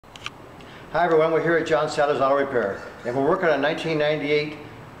Hi everyone, we're here at John Sadler's Auto Repair, and we're working on a 1998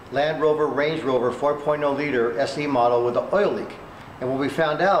 Land Rover Range Rover 4.0 liter SE model with an oil leak. And what we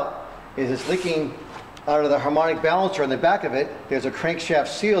found out is it's leaking out of the harmonic balancer on the back of it. There's a crankshaft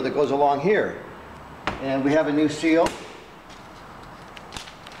seal that goes along here. And we have a new seal.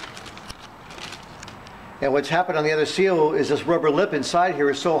 And what's happened on the other seal is this rubber lip inside here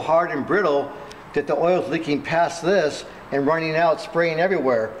is so hard and brittle that the oil is leaking past this and running out, spraying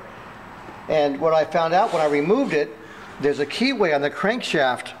everywhere. And what I found out when I removed it, there's a keyway on the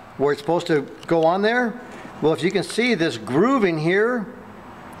crankshaft where it's supposed to go on there. Well, if you can see this groove in here,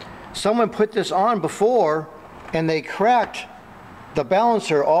 someone put this on before and they cracked the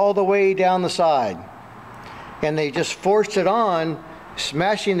balancer all the way down the side. And they just forced it on,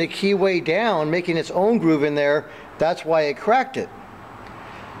 smashing the keyway down, making its own groove in there. That's why it cracked it.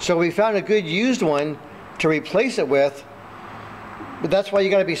 So we found a good used one to replace it with. But that's why you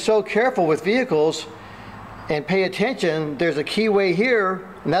got to be so careful with vehicles and pay attention. There's a keyway here,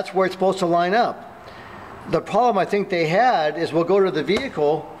 and that's where it's supposed to line up. The problem I think they had is we'll go to the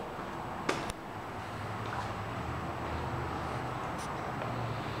vehicle.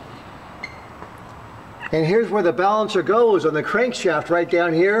 And here's where the balancer goes on the crankshaft right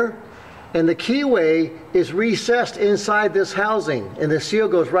down here. And the keyway is recessed inside this housing. And the seal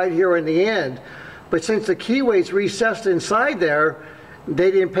goes right here in the end. But since the keyway's recessed inside there,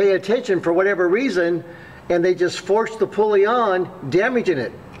 they didn't pay attention for whatever reason, and they just forced the pulley on, damaging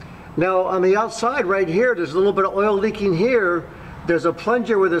it. Now on the outside right here, there's a little bit of oil leaking here. There's a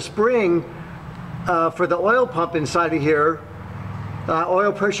plunger with a spring for the oil pump inside of here,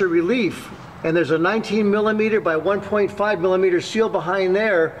 oil pressure relief. And there's a 19 millimeter by 1.5 millimeter seal behind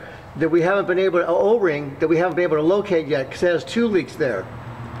there that we haven't been able to, O-ring that we haven't been able to locate yet because it has two leaks there.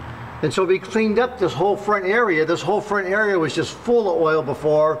 And so we cleaned up this whole front area. This whole front area was just full of oil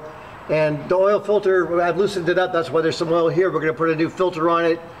before. And the oil filter, I've loosened it up. That's why there's some oil here. We're going to put a new filter on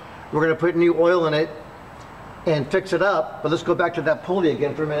it. We're going to put new oil in it and fix it up. But let's go back to that pulley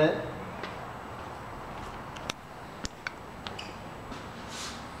again for a minute.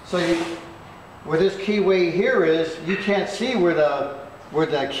 So where this keyway here is, you can't see where the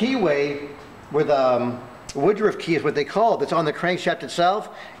keyway, where the woodruff key is what they call it, that's on the crankshaft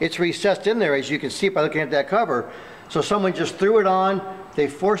itself. It's recessed in there, as you can see by looking at that cover. So someone just threw it on, they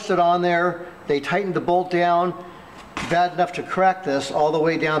forced it on there, they tightened the bolt down, bad enough to crack this all the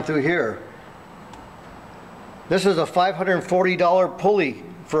way down through here. This is a $540 pulley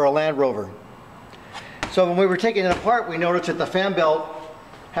for a Land Rover. So when we were taking it apart, we noticed that the fan belt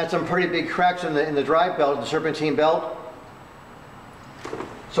had some pretty big cracks in the drive belt, the serpentine belt.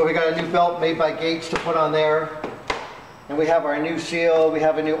 So we got a new belt made by Gates to put on there. And we have our new seal, we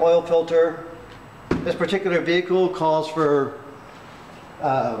have a new oil filter. This particular vehicle calls for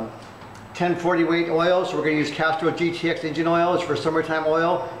 1040 weight oil, so we're going to use Castrol GTX engine oil. It's for summertime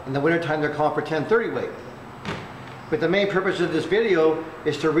oil. In the wintertime they're calling for 1030 weight. But the main purpose of this video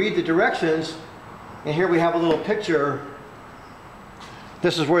is to read the directions. And here we have a little picture.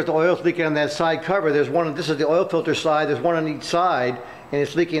 This is where the oil's leaking on that side cover. There's one, this is the oil filter side, there's one on each side, and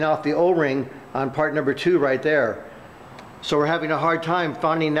it's leaking off the O-ring on part number 2 right there. So we're having a hard time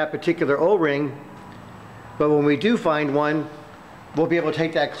finding that particular O-ring, but when we do find one, we'll be able to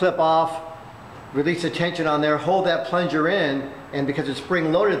take that clip off, release the tension on there, hold that plunger in, and because it's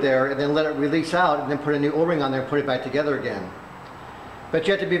spring loaded there, and then let it release out, and then put a new O-ring on there and put it back together again. But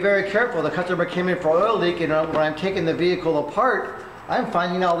you have to be very careful. The customer came in for oil leak, and when I'm taking the vehicle apart, I'm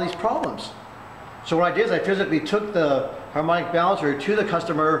finding all these problems. So what I did is I physically took the harmonic balancer to the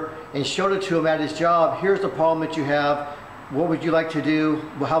customer and showed it to him at his job. Here's the problem that you have. What would you like to do?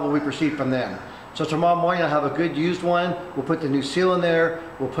 Well, how will we proceed from then? So tomorrow morning I'll have a good used one. We'll put the new seal in there.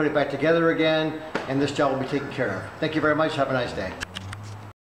 We'll put it back together again. And this job will be taken care of. Thank you very much. Have a nice day.